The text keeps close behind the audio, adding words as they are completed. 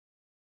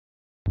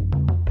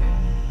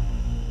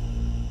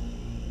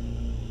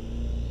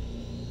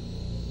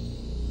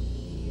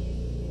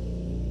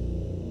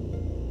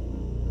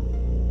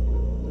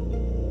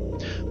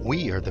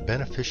We are the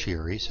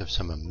beneficiaries of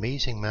some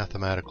amazing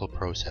mathematical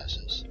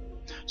processes,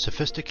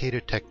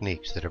 sophisticated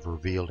techniques that have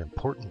revealed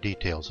important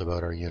details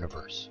about our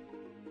universe.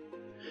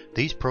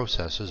 These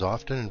processes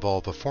often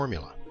involve a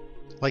formula,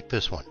 like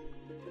this one.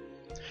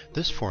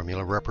 This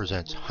formula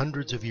represents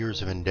hundreds of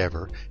years of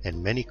endeavor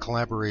and many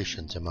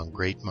collaborations among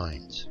great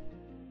minds.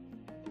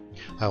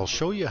 I will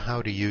show you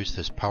how to use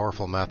this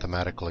powerful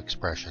mathematical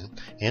expression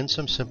and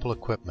some simple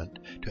equipment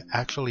to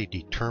actually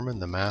determine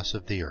the mass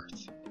of the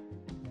Earth.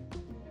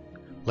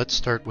 Let's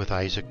start with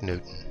Isaac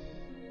Newton.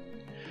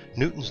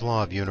 Newton's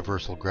law of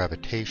universal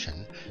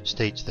gravitation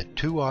states that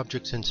two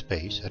objects in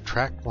space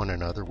attract one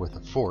another with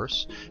a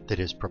force that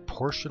is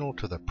proportional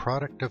to the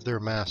product of their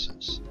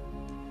masses,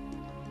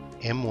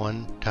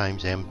 m1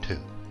 times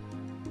m2,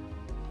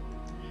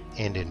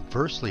 and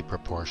inversely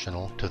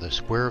proportional to the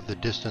square of the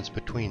distance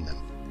between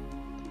them,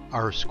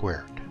 r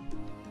squared.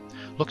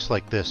 Looks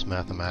like this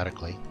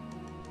mathematically.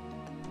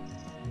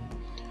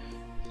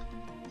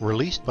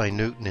 Released by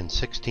Newton in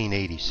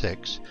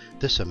 1686,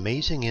 this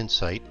amazing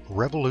insight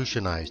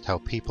revolutionized how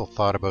people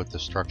thought about the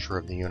structure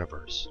of the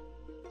universe.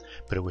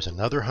 But it was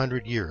another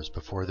 100 years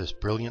before this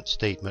brilliant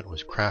statement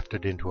was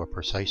crafted into a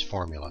precise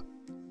formula.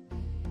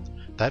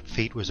 That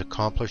feat was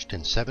accomplished in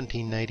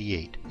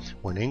 1798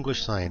 when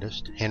English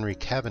scientist Henry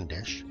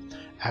Cavendish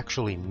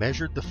actually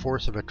measured the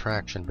force of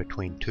attraction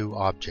between two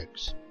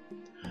objects.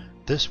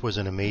 This was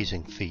an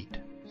amazing feat.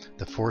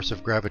 The force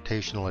of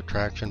gravitational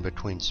attraction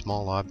between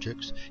small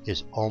objects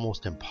is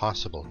almost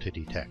impossible to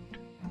detect.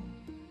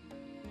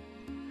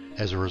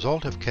 As a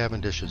result of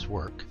Cavendish's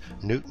work,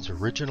 Newton's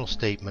original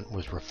statement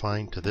was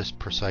refined to this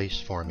precise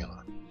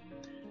formula.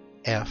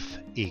 F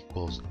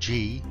equals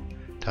G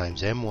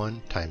times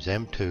m1 times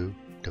m2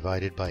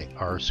 divided by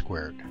r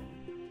squared.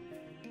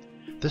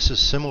 This is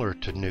similar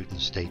to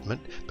Newton's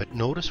statement, but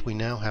notice we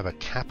now have a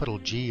capital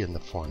G in the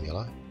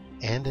formula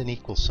and an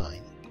equal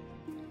sign.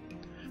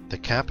 The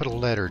capital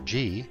letter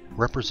G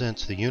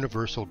represents the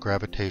universal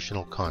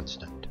gravitational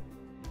constant.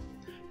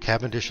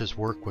 Cavendish's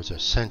work was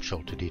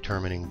essential to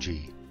determining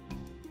G.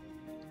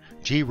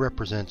 G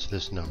represents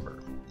this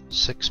number,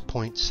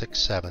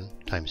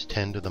 6.67 times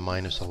 10 to the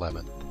minus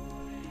 11th,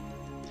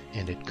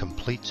 and it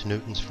completes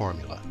Newton's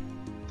formula.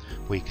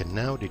 We can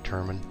now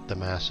determine the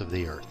mass of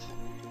the Earth.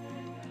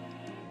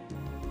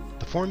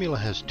 The formula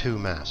has two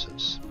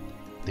masses.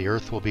 The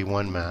Earth will be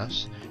one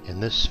mass,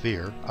 and this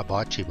sphere, a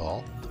bocce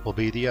ball, will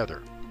be the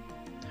other.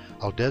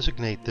 I'll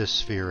designate this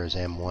sphere as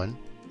m1,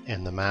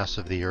 and the mass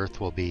of the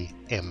Earth will be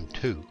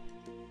m2.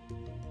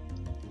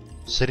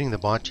 Sitting the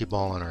bocce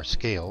ball on our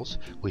scales,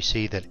 we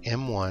see that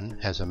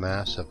m1 has a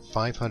mass of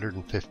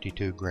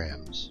 552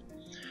 grams.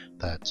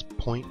 That's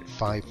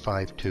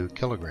 0.552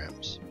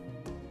 kilograms.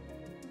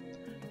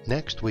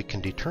 Next, we can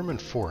determine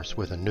force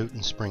with a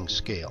Newton spring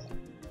scale.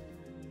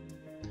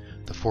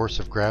 The force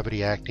of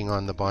gravity acting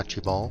on the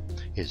bocce ball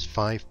is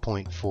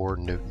 5.4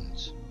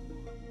 newtons.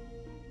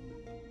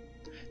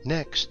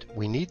 Next,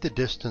 we need the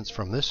distance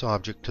from this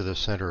object to the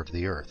center of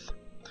the Earth.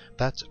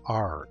 That's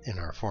r in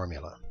our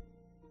formula.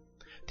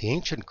 The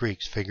ancient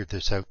Greeks figured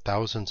this out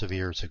thousands of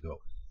years ago.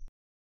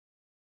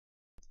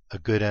 A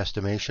good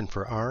estimation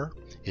for r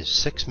is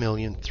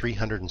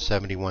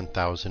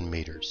 6,371,000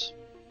 meters.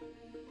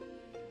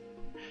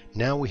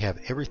 Now we have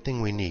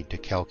everything we need to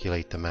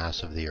calculate the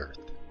mass of the Earth.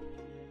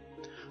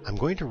 I'm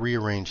going to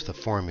rearrange the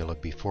formula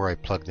before I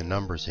plug the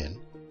numbers in,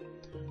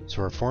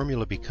 so our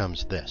formula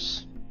becomes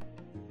this.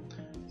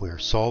 We are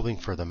solving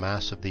for the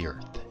mass of the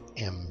Earth,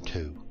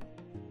 m2.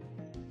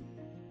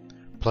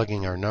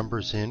 Plugging our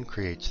numbers in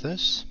creates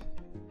this.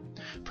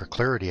 For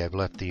clarity, I've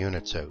left the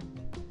units out.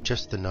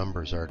 Just the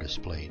numbers are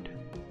displayed.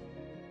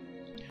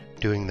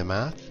 Doing the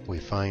math, we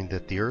find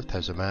that the Earth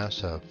has a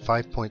mass of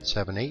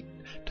 5.78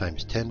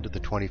 times 10 to the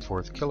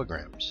 24th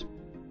kilograms.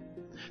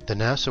 The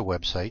NASA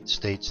website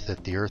states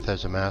that the Earth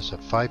has a mass of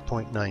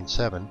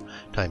 5.97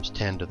 times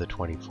 10 to the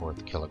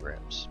 24th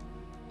kilograms.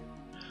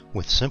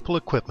 With simple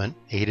equipment,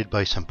 aided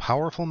by some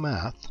powerful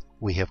math,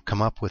 we have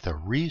come up with a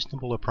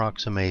reasonable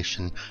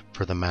approximation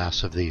for the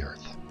mass of the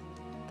Earth.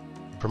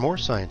 For more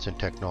science and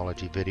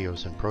technology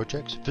videos and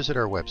projects, visit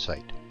our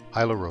website,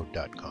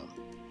 hylaroad.com.